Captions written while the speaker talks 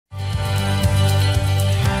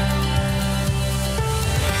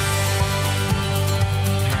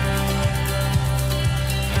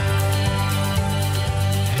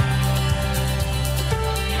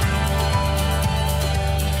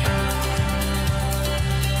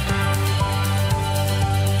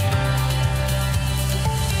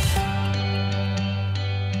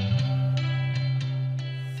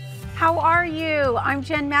Hello, I'm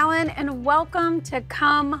Jen Mallon, and welcome to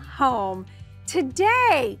Come Home.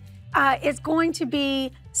 Today is going to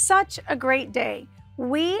be such a great day.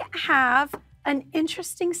 We have an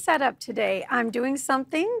interesting setup today. I'm doing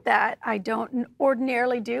something that I don't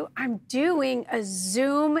ordinarily do. I'm doing a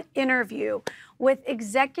Zoom interview with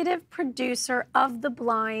executive producer of The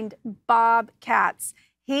Blind, Bob Katz.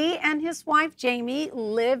 He and his wife, Jamie,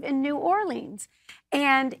 live in New Orleans,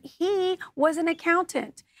 and he was an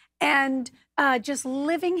accountant and just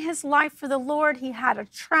living his life for the Lord. He had a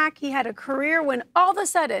track, he had a career, when all of a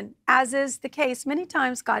sudden, as is the case many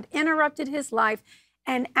times, God interrupted his life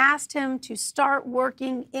and asked him to start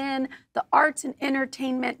working in the arts and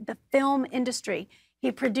entertainment, the film industry.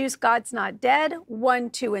 He produced God's Not Dead,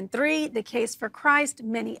 1, 2, and 3, The Case for Christ,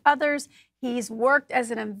 many others. He's worked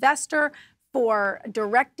as an investor for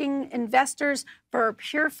directing investors for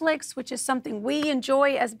PureFlix, which is something we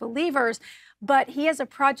enjoy as believers. But he has a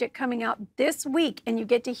project coming out this week, and you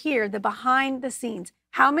get to hear the behind the scenes.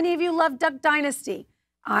 How many of you love Duck Dynasty?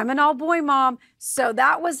 I'm an all-boy mom, so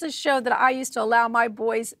that was the show that I used to allow my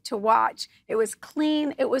boys to watch. It was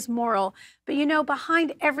clean, it was moral. But you know,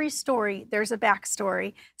 behind every story, there's a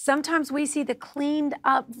backstory. Sometimes we see the cleaned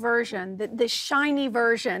up version, the shiny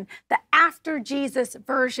version, the after Jesus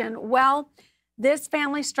version. Well, this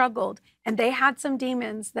family struggled, and they had some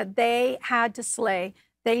demons that they had to slay.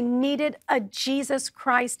 They needed a Jesus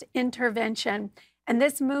Christ intervention. And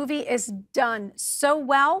this movie is done so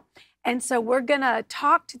well. And so we're going to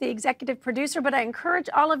talk to the executive producer, but I encourage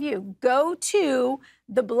all of you, go to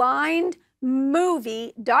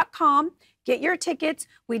theblindmovie.com, get your tickets.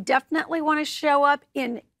 We definitely want to show up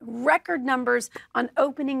in record numbers on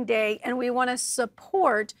opening day, and we want to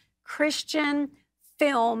support Christian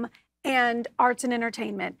film and arts and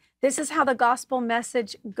entertainment. This is how the gospel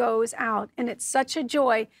message goes out, and it's such a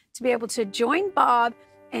joy to be able to join Bob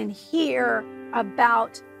and hear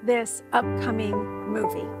about this upcoming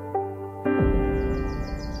movie.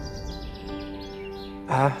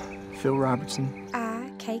 I, Phil Robertson.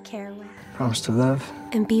 I, Kay Caraway. Promise to love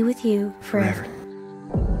and be with you forever.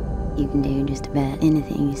 You can do just about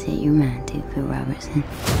anything you set your mind to, Phil Robertson.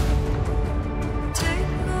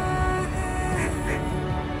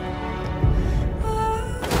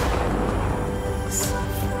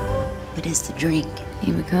 But it's the drink.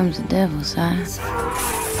 He becomes the devil's side.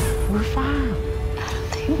 We're fine. I don't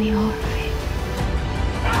think we are.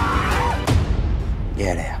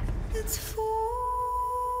 Get out.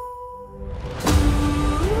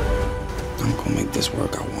 I'm gonna make this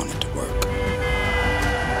work. I want it to work.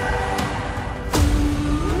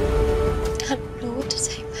 I don't know what to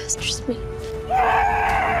say, Pastor Smith.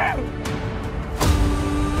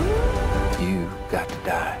 You got to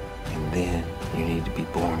die, and then you need to be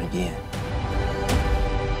born again.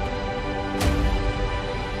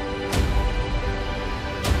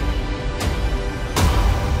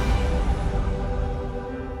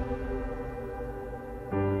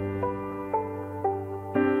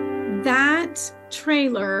 That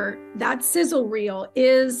trailer, that sizzle reel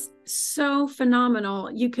is so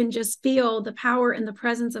phenomenal. You can just feel the power and the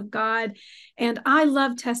presence of God. And I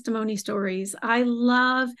love testimony stories. I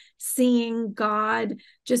love seeing God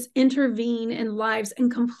just intervene in lives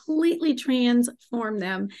and completely transform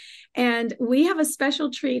them. And we have a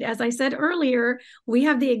special treat. As I said earlier, we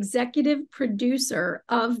have the executive producer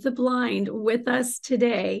of The Blind with us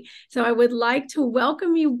today. So I would like to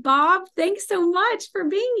welcome you, Bob. Thanks so much for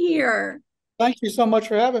being here. Thank you so much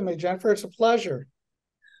for having me, Jennifer. It's a pleasure.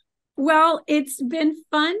 Well, it's been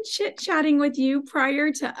fun chit-chatting with you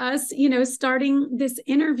prior to us, starting this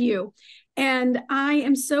interview. And I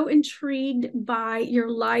am so intrigued by your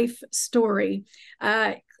life story.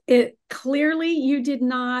 Clearly, you did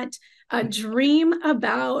not dream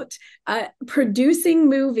about producing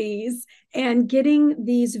movies and getting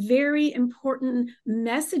these very important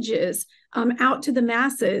messages out to the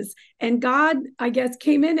masses. And God, I guess,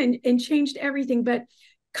 came in and changed everything. But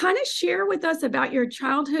kind of share with us about your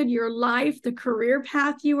childhood, your life, the career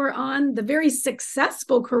path you were on, the very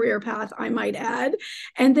successful career path, I might add,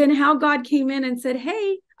 and then how God came in and said,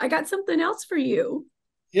 hey, I got something else for you.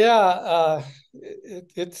 Yeah,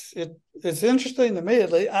 it's interesting to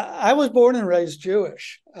me. I was born and raised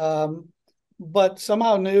Jewish, but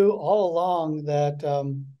somehow knew all along that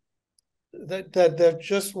that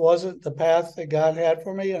just wasn't the path that God had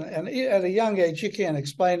for me. And at a young age, you can't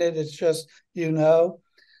explain it. It's just,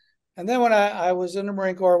 And then when I was in the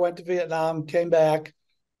Marine Corps, went to Vietnam, came back,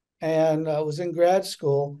 and was in grad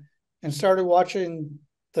school and started watching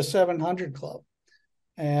the 700 Club.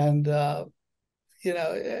 And, I'll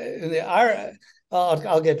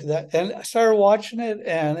get to that. And I started watching it.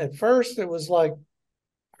 And at first it was like,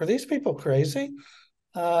 are these people crazy?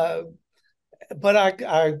 But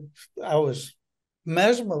I was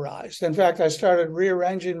mesmerized. In fact, I started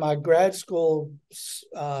rearranging my grad school.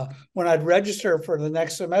 When I'd register for the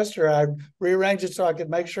next semester, I'd rearrange it so I could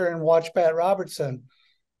make sure and watch Pat Robertson.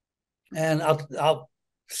 And I'll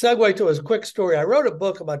segue to a quick story. I wrote a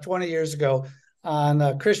book about 20 years ago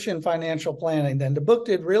on Christian financial planning, and the book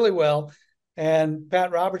did really well. And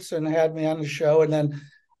Pat Robertson had me on the show, and then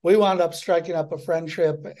we wound up striking up a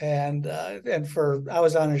friendship. And I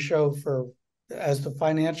was on a show as the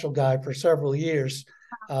financial guy for several years,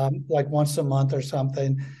 like once a month or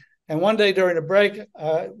something. And one day during a break,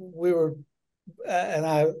 we were, and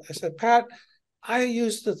I said, Pat, I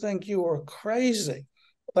used to think you were crazy,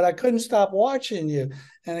 but I couldn't stop watching you.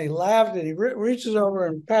 And he laughed, and he reaches over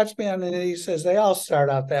and pats me on the knee. He says, they all start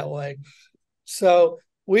out that way. So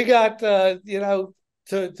we got, to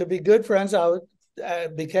be good friends. I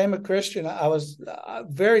became a Christian. I was a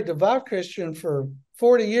very devout Christian for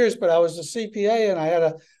 40 years, but I was a CPA, and I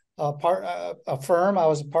had a firm. I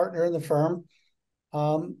was a partner in the firm,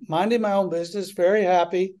 minding my own business, very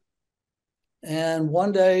happy. And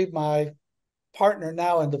one day, my partner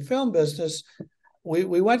now in the film business,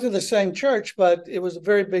 we went to the same church, but it was a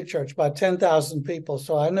very big church, about 10,000 people.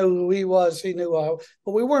 So I knew who he was. He knew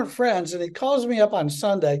but we weren't friends. And he calls me up on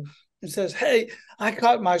Sunday and says, hey, I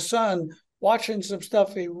caught my son watching some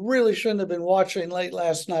stuff he really shouldn't have been watching late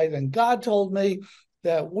last night. And God told me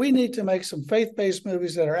that we need to make some faith-based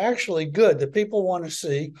movies that are actually good, that people want to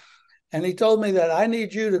see. And he told me that I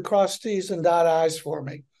need you to cross T's and dot I's for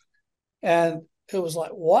me. And it was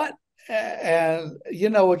like, what? And you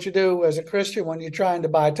know what you do as a Christian when you're trying to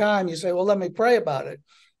buy time, you say, well, let me pray about it.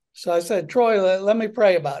 So I said, Troy, let me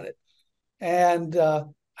pray about it. And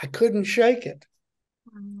I couldn't shake it.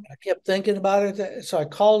 I kept thinking about it. So I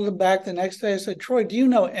called him back the next day. I said, Troy, do you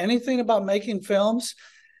know anything about making films?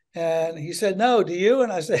 And he said, no, do you?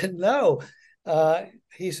 And I said, no.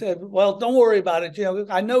 He said, well, don't worry about it.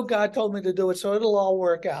 I know God told me to do it, so it'll all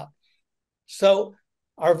work out. So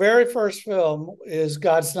our very first film is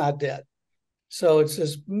God's Not Dead. So it's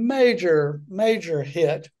this major, major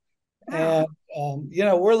hit. Wow.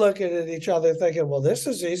 And, we're looking at each other thinking, well, this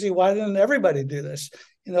is easy. Why didn't everybody do this?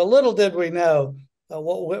 Little did we know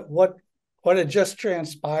what had just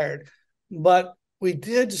transpired. But we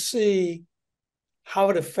did see how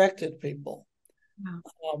it affected people.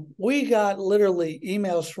 Wow. We got literally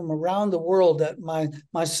emails from around the world that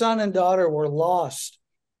my son and daughter were lost,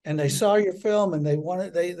 and they saw your film, and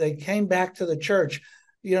they came back to the church.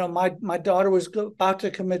 My daughter was about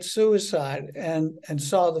to commit suicide and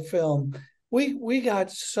saw the film. We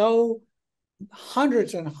got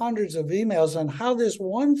hundreds and hundreds of emails on how this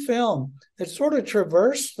one film that sort of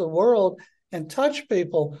traversed the world and touched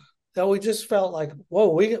people, that we just felt like, whoa,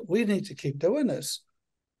 we need to keep doing this.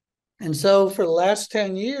 And so for the last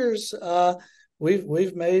 10 years,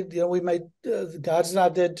 we've made, we made God's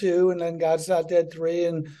Not Dead 2, and then God's Not Dead 3,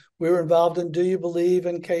 and we were involved in Do You Believe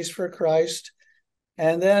and Case for Christ.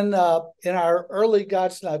 And then in our early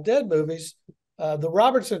God's Not Dead movies, the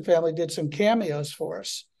Robertson family did some cameos for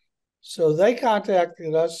us. So they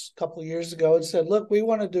contacted us a couple of years ago and said, look, we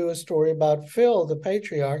want to do a story about Phil, the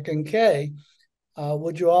patriarch, and Kay.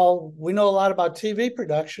 We know a lot about TV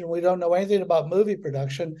production. We don't know anything about movie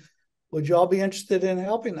production. Would you all be interested in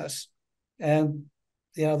helping us? And,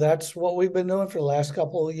 that's what we've been doing for the last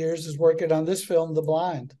couple of years, is working on this film, The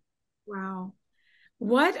Blind. Wow.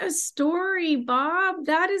 What a story, Bob.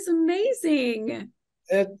 That is amazing.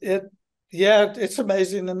 It's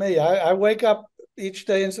amazing to me. I wake up each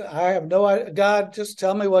day and say, I have no idea. God, just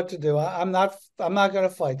tell me what to do. I'm not going to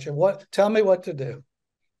fight you. Tell me what to do.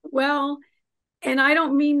 Well, and I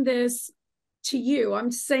don't mean this to you.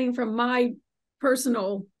 I'm saying from my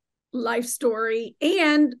personal life story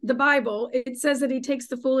and the Bible, it says that he takes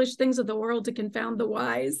the foolish things of the world to confound the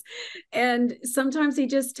wise. And sometimes he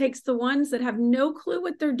just takes the ones that have no clue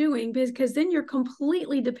what they're doing, because then you're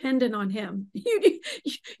completely dependent on him.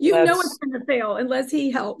 You know it's going to fail unless he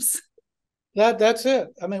helps. That's it.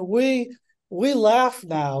 I mean, we laugh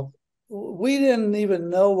now. We didn't even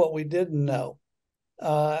know what we didn't know.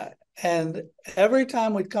 And every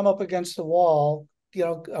time we'd come up against the wall,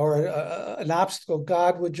 or an obstacle,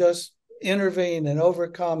 God would just intervene and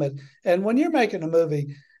overcome it. And when you're making a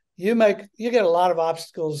movie, you get a lot of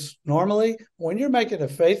obstacles normally. When you're making a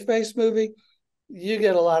faith-based movie, you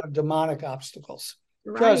get a lot of demonic obstacles,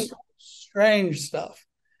 right. Just strange stuff.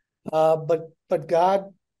 But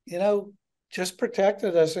God, just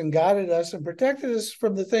protected us and guided us and protected us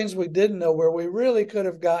from the things we didn't know, where we really could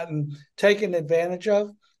have gotten taken advantage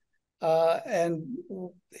of. And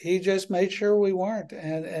he just made sure we weren't.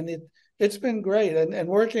 And it's been great. And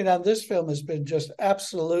working on this film has been just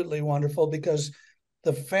absolutely wonderful because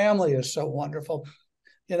the family is so wonderful.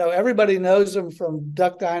 You know, everybody knows them from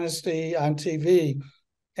Duck Dynasty on TV,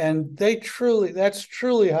 and that's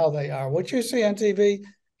truly how they are. What you see on TV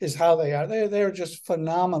is how they are. They're just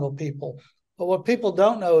phenomenal people. But what people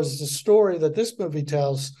don't know is the story that this movie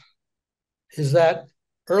tells is that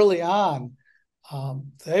early on,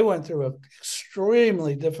 they went through an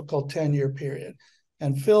extremely difficult 10-year period.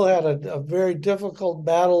 And Phil had a very difficult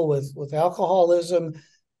battle with alcoholism,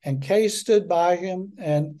 and Kay stood by him.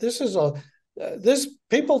 And this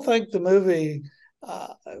people think the movie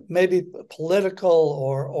may be political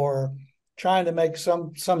or trying to make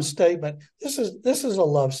some statement. This is a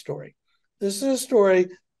love story. This is a story,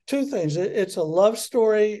 two things. It's a love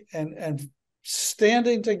story and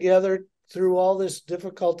standing together through all this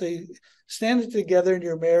difficulty, standing together in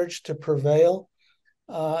your marriage to prevail.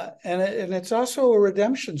 And it's also a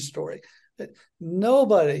redemption story.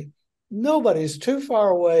 Nobody's too far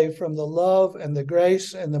away from the love and the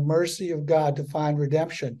grace and the mercy of God to find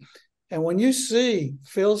redemption. And when you see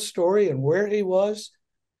Phil's story and where he was,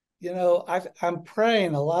 you know, I'm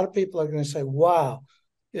praying a lot of people are going to say, wow,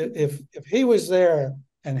 if he was there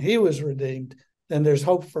and he was redeemed, then there's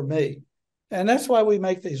hope for me. And that's why we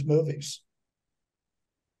make these movies.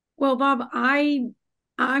 Well, Bob, I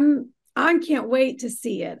can't wait to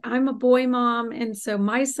see it. I'm a boy mom, and so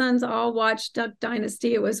my sons all watched Duck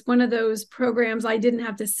Dynasty. It was one of those programs I didn't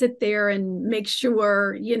have to sit there and make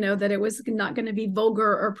sure, you know, that it was not going to be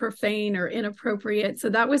vulgar or profane or inappropriate. So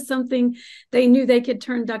that was something they knew they could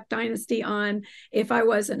turn Duck Dynasty on if I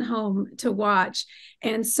wasn't home to watch.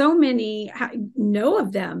 And so many know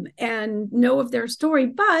of them and know of their story,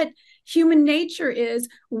 but human nature is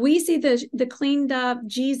we see the cleaned up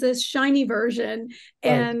Jesus shiny version,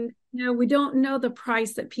 and Right. you know, we don't know the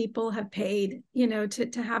price that people have paid, you know,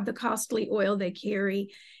 to have the costly oil they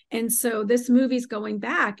carry. And so this movie's going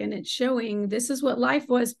back and it's showing this is what life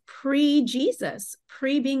was pre-Jesus,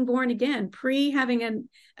 pre-being born again, pre-having an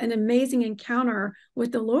amazing encounter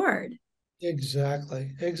with the Lord.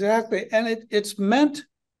 Exactly. And it's meant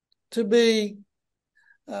to be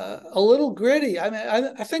a little gritty. I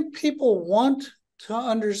mean, I think people want to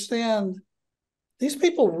understand these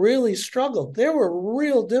people really struggled. There were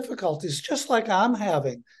real difficulties, just like I'm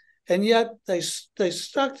having. And yet they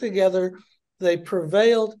stuck together. They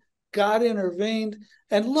prevailed. God intervened.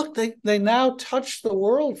 And look, they now touch the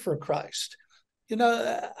world for Christ. You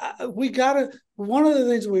know, one of the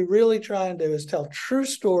things we really try and do is tell true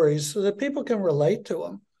stories so that people can relate to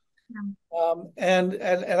them. And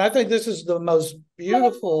I think this is the most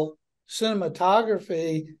beautiful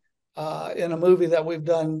cinematography in a movie that we've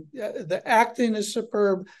done. The acting is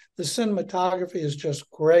superb. The cinematography is just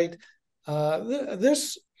great.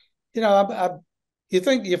 This, you know, you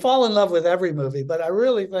think you fall in love with every movie, but I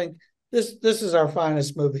really think this is our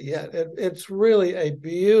finest movie yet. It's really a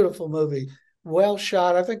beautiful movie, well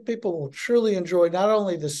shot. I think people will truly enjoy not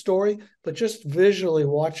only the story, but just visually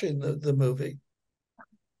watching the movie.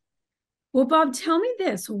 Well, Bob, tell me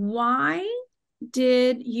this. Why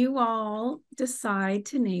did you all decide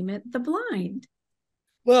to name it The Blind?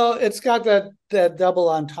 Well, it's got that double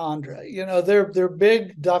entendre. You know, they're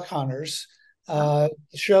big duck hunters.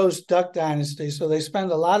 Shows Duck Dynasty, so they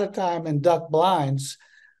spend a lot of time in duck blinds.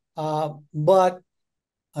 But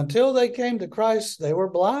until they came to Christ, they were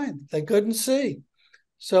blind. They couldn't see.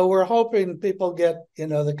 So we're hoping people get, you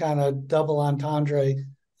know, the kind of double entendre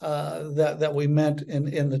that we meant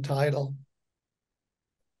in the title.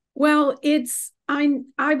 Well,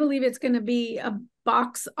 I believe it's going to be a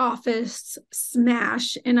box office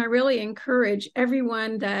smash, and I really encourage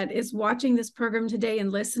everyone that is watching this program today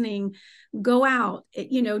and listening, go out.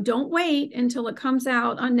 You know, don't wait until it comes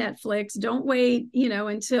out on Netflix. Don't wait, you know,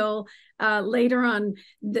 until later on.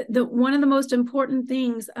 The one of the most important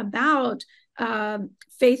things about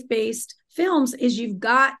faith-based films is you've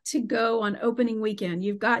got to go on opening weekend.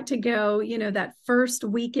 You've got to go, you know, that first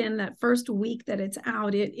weekend, that first week that it's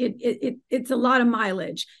out. It's a lot of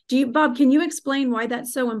mileage. Bob, can you explain why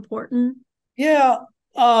that's so important? Yeah.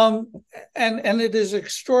 And it is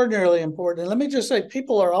extraordinarily important. And let me just say,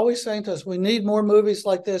 people are always saying to us, we need more movies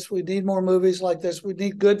like this. We need more movies like this. We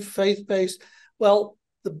need good faith-based. Well,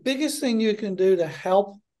 the biggest thing you can do to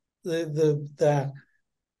help that,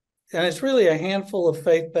 and it's really a handful of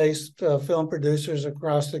faith-based film producers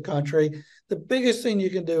across the country. The biggest thing you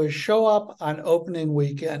can do is show up on opening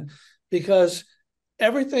weekend, because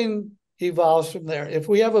everything evolves from there. If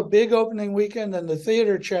we have a big opening weekend, then the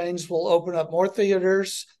theater chains will open up more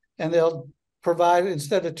theaters, and they'll provide,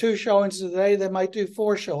 instead of 2 showings a day, they might do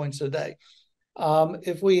 4 showings a day.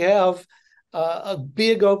 If we have a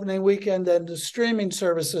big opening weekend, then the streaming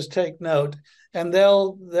services take note, and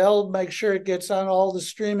they'll make sure it gets on all the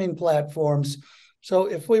streaming platforms. So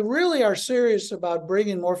if we really are serious about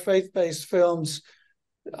bringing more faith-based films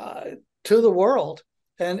to the world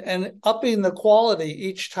and upping the quality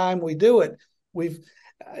each time we do it,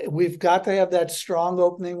 we've got to have that strong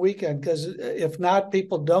opening weekend, because if not,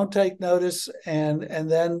 people don't take notice, and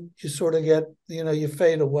then you sort of get, you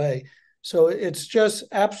fade away. So it's just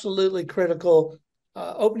absolutely critical.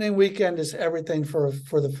 Opening weekend is everything for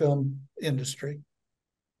the film industry.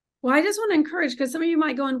 Well, I just want to encourage, because some of you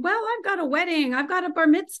might go, well, I've got a wedding, I've got a bar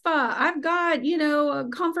mitzvah, I've got, a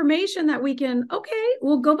confirmation that weekend. Okay,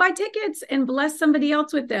 well, go buy tickets and bless somebody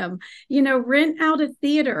else with them. Rent out a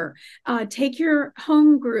theater, take your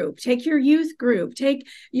home group, take your youth group, take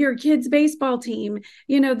your kids' baseball team.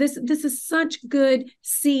 This is such good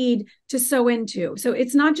seed to sow into. So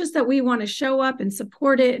it's not just that we want to show up and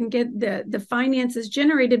support it and get the finances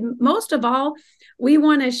generated. Most of all, we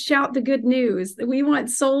want to shout the good news. We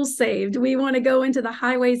want souls saved. We want to go into the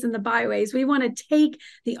highways and the byways. We want to take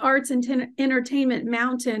the arts and entertainment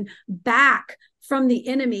mountain back from the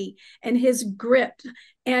enemy and his grip.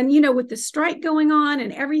 And, with the strike going on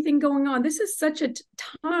and everything going on, this is such a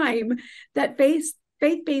time that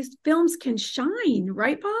faith-based films can shine,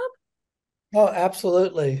 right, Bob? Oh,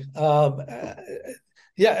 absolutely.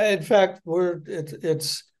 Yeah, in fact,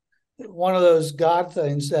 it's one of those God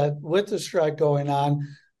things that with the strike going on,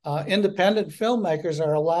 independent filmmakers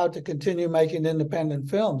are allowed to continue making independent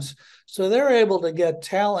films. So they're able to get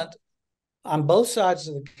talent on both sides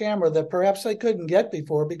of the camera that perhaps they couldn't get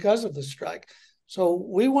before because of the strike. So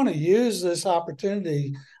we want to use this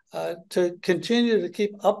opportunity to continue to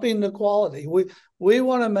keep upping the quality. We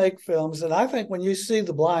want to make films, and I think when you see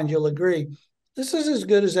The Blind, you'll agree, this is as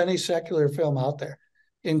good as any secular film out there,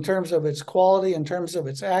 in terms of its quality, in terms of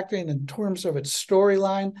its acting, in terms of its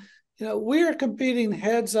storyline. We are competing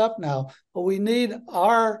heads up now, but we need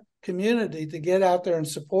our community to get out there and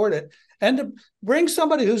support it, and to bring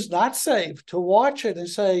somebody who's not saved to watch it and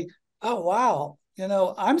say, oh, wow,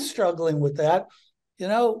 I'm struggling with that.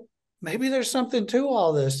 Maybe there's something to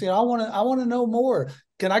all this. I want to know more.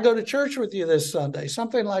 Can I go to church with you this Sunday?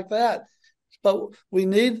 Something like that. But we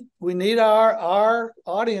need our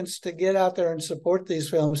audience to get out there and support these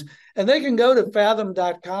films. And they can go to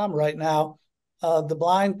fathom.com right now, the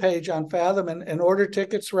Blind page on Fathom, and order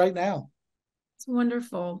tickets right now. It's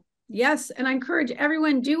wonderful. Yes. And I encourage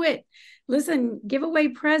everyone, do it. Listen, give away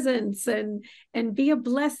presents and be a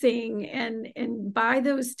blessing and buy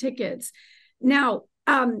those tickets. Now,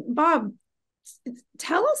 Bob,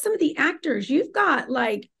 tell us some of the actors. You've got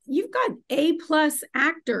A+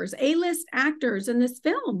 actors, A-list actors in this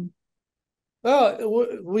film.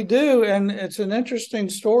 Well, we do, and it's an interesting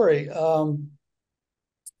story.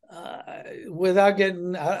 Without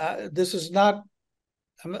getting, this is not,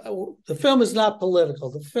 the film is not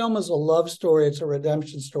political. The film is a love story. It's a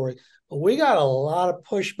redemption story. But we got a lot of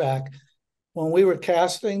pushback when we were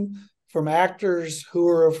casting from actors who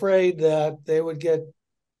were afraid that they would get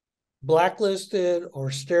blacklisted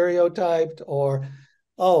or stereotyped, or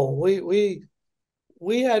we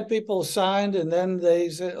had people signed, and then they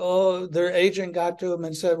said, their agent got to them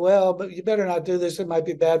and said, well, but you better not do this. It might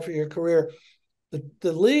be bad for your career.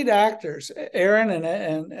 The lead actors, Aaron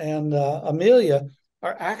and Amelia,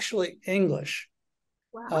 are actually English.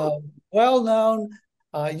 Wow. Well known.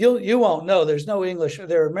 You won't know. There's no English.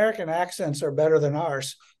 Their American accents are better than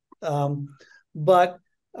ours. But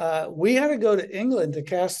we had to go to England to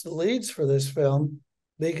cast the leads for this film,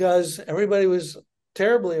 because everybody was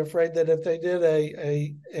terribly afraid that if they did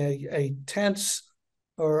a tense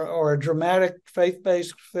or a dramatic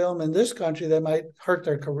faith-based film in this country, they might hurt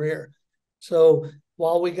their career. So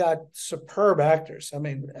while we got superb actors, I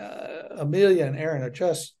mean, Amelia and Aaron are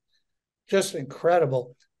just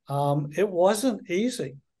incredible. It wasn't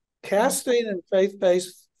easy. Casting in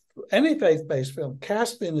any faith-based film,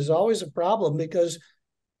 casting is always a problem, because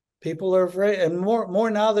people are afraid, and more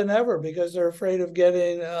now than ever, because they're afraid of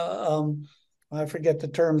getting, I forget the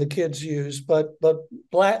term the kids use, but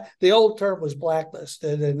the old term was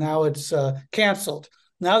blacklisted, and now it's canceled.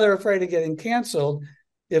 Now they're afraid of getting canceled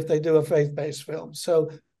if they do a faith-based film. So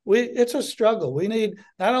it's a struggle. We need,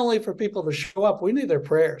 not only for people to show up, we need their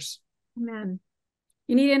prayers. Amen.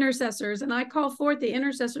 You need intercessors. And I call forth the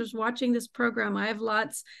intercessors watching this program. I have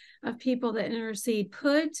lots of people that intercede.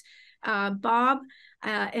 Put Bob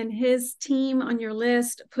and his team on your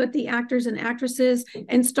list. Put the actors and actresses,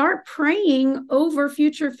 and start praying over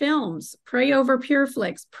future films. Pray over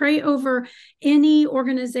PureFlix. Pray over any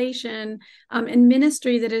organization and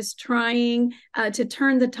ministry that is trying to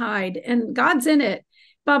turn the tide. And God's in it.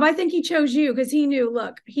 Bob, I think he chose you because he knew,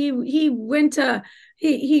 look, he went to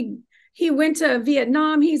he went to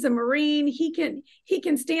Vietnam. He's a Marine. He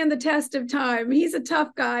can stand the test of time. He's a tough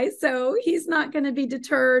guy, so he's not going to be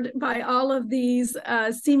deterred by all of these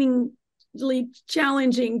seemingly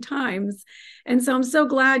challenging times. And so I'm so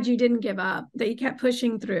glad you didn't give up, that you kept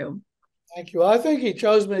pushing through. Thank you. I think he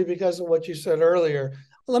chose me because of what you said earlier.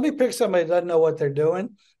 Let me pick somebody that doesn't know what they're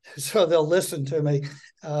doing, so they'll listen to me,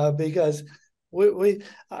 because we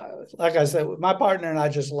like I said, my partner and I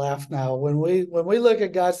just laugh now when we look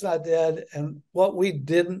at God's Not Dead and what we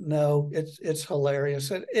didn't know. It's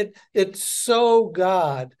hilarious. It's so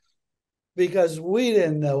God, because we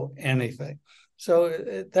didn't know anything.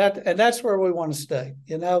 So that's where we want to stay.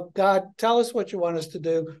 God, tell us what you want us to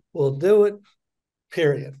do. We'll do it.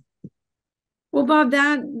 Period. Well, Bob,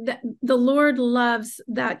 that the Lord loves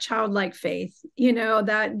that childlike faith,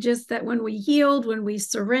 that when we yield, when we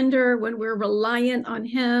surrender, when we're reliant on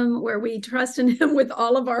him, where we trust in him with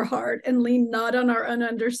all of our heart and lean not on our own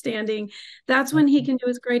understanding, that's when he can do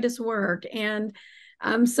his greatest work. And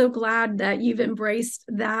I'm so glad that you've embraced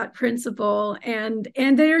that principle, and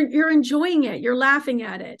you're enjoying it. You're laughing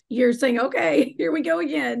at it. You're saying, okay, here we go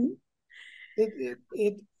again.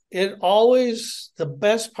 It always, the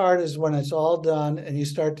best part is when it's all done and you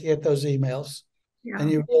start to get those emails,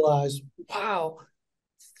 and you realize, wow,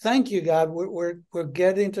 thank you, God. We're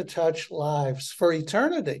getting to touch lives for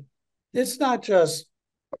eternity. It's not just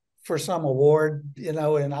for some award, in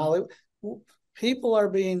Hollywood. People are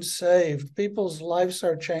being saved. People's lives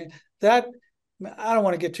are changed. That, I don't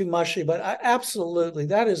want to get too mushy, but absolutely,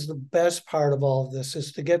 that is the best part of all of this,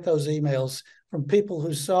 is to get those emails from people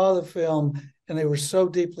who saw the film and they were so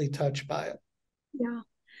deeply touched by it. Yeah.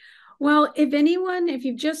 Well, if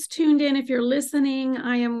you've just tuned in, if you're listening,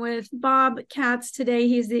 I am with Bob Katz today.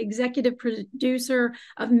 He's the executive producer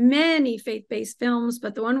of many faith-based films,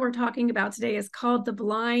 but the one we're talking about today is called The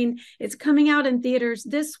Blind. It's coming out in theaters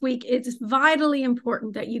this week. It's vitally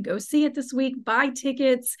important that you go see it this week, buy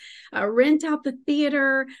tickets, rent out the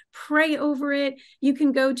theater, pray over it. You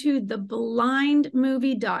can go to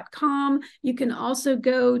theblindmovie.com. You can also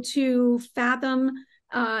go to Fathom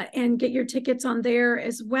and get your tickets on there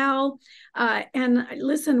as well. And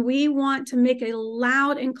listen, we want to make a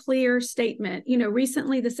loud and clear statement.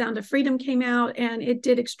 Recently The Sound of Freedom came out and it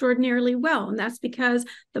did extraordinarily well. And that's because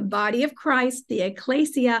the body of Christ, the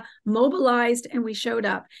ecclesia, mobilized and we showed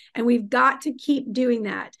up. And we've got to keep doing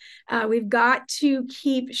that. We've got to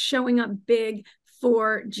keep showing up big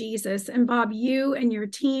for Jesus. And Bob, you and your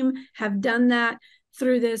team have done that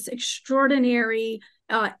through this extraordinary,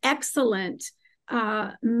 excellent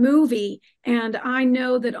movie, and I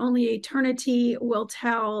know that only eternity will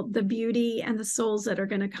tell the beauty and the souls that are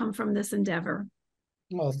going to come from this endeavor.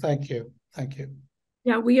 Well, thank you.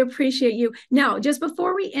 Yeah, we appreciate you. Now, just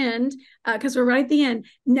before we end, because we're right at the end,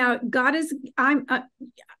 now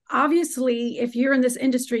obviously, if you're in this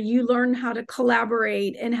industry, you learn how to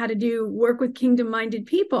collaborate and how to do work with kingdom-minded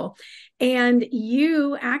people. And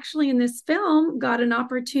you actually in this film got an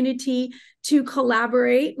opportunity to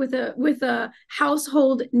collaborate with a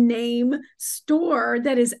household name store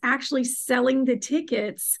that is actually selling the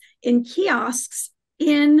tickets in kiosks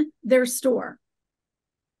in their store.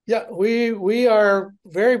 Yeah, we are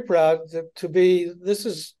very proud to be, this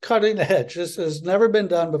is cutting edge. This has never been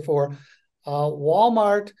done before.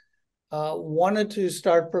 Walmart wanted to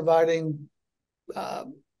start providing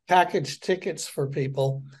package tickets for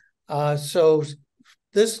people. So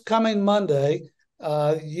this coming Monday,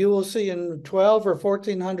 you will see in 12 or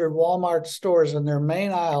 1,400 Walmart stores in their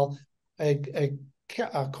main aisle a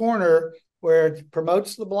corner where it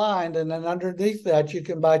promotes the blind, and then underneath that you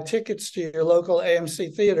can buy tickets to your local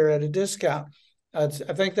AMC theater at a discount. I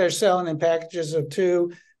think they're selling in packages of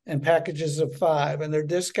 2 and packages of 5, and they're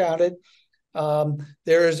discounted.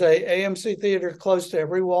 There is a AMC theater close to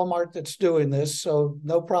every Walmart that's doing this, so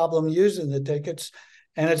no problem using the tickets,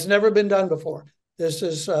 and it's never been done before. This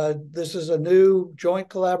is a new joint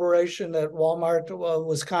collaboration that Walmart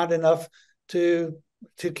was kind enough to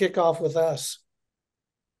kick off with us.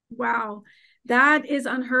 Wow, that is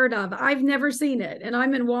unheard of. I've never seen it, and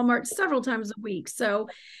I'm in Walmart several times a week. So,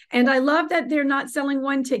 and I love that they're not selling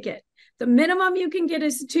 1 ticket. The minimum you can get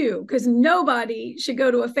is 2, because nobody should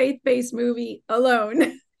go to a faith-based movie alone.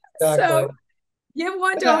 Exactly. So give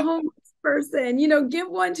one to a homeless person, give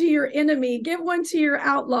one to your enemy, give one to your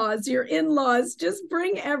outlaws, your in-laws, just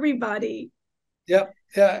bring everybody. Yep.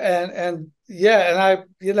 Yeah. And I,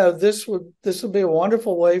 this would be a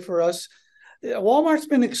wonderful way for us. Walmart's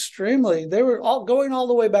been they were going all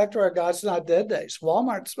the way back to our God's Not Dead days.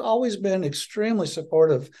 Walmart's always been extremely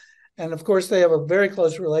supportive. And of course, they have a very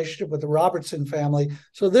close relationship with the Robertson family.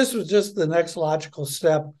 So this was just the next logical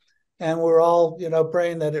step. And we're all,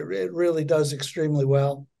 praying that it really does extremely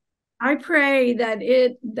well. I pray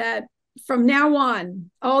that from now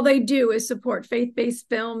on, all they do is support faith-based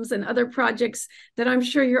films and other projects that I'm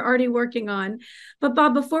sure you're already working on. But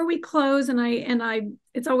Bob, before we close,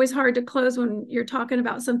 it's always hard to close when you're talking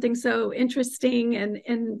about something so interesting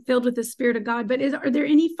and filled with the Spirit of God. But are there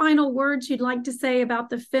any final words you'd like to say about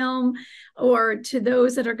the film or to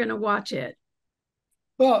those that are going to watch it?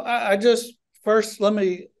 Well, first, let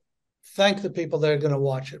me thank the people that are going to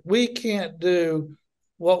watch it. We can't do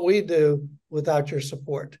what we do without your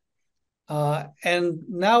support. And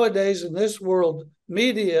nowadays in this world,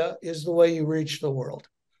 media is the way you reach the world,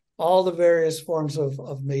 all the various forms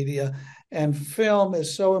of media. And film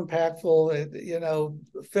is so impactful.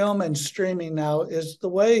 Film and streaming now is the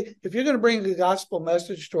way. If you're going to bring the gospel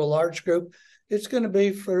message to a large group, it's going to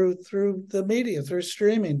be through the media, through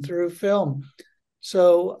streaming, through film.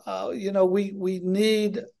 So, we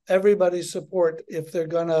need everybody's support if they're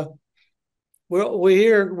going to.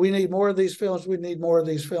 We need more of these films. We need more of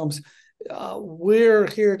these films. We're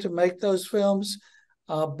here to make those films,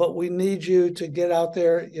 but we need you to get out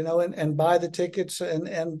there, and buy the tickets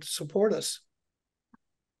and support us.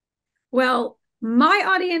 Well, my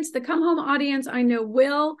audience, the Come Home audience, I know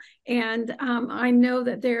will, and I know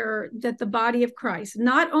that the body of Christ,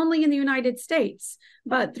 not only in the United States,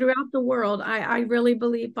 but throughout the world, I really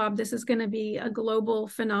believe, Bob, this is going to be a global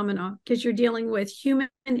phenomenon because you're dealing with human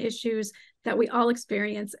issues that we all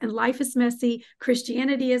experience, and life is messy.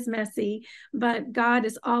 Christianity is messy, but God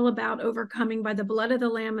is all about overcoming by the blood of the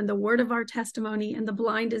Lamb and the word of our testimony. And the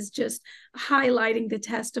blind is just highlighting the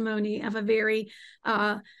testimony of a very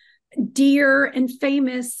dear and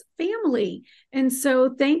famous family. And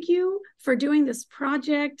so thank you for doing this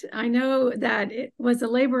project. I know that it was a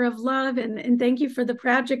labor of love, and thank you for the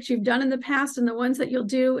projects you've done in the past and the ones that you'll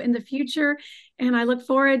do in the future. And I look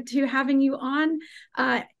forward to having you on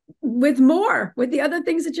with the other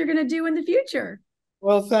things that you're going to do in the future.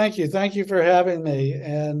 Well, thank you. Thank you for having me.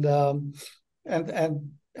 And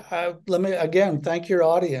let me again thank your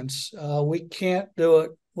audience. We can't do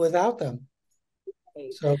it without them.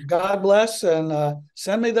 So God bless, and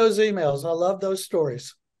send me those emails. I love those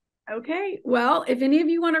stories. Okay. Well, if any of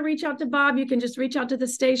you want to reach out to Bob, you can just reach out to the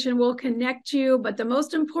station. We'll connect you. But the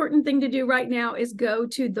most important thing to do right now is go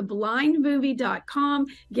to theblindmovie.com,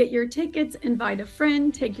 get your tickets, invite a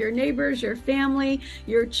friend, take your neighbors, your family,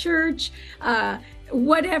 your church,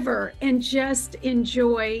 whatever, and just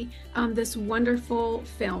enjoy this wonderful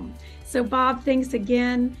film. So Bob, thanks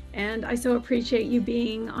again. And I so appreciate you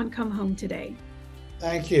being on Come Home today.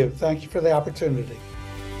 Thank you. Thank you for the opportunity.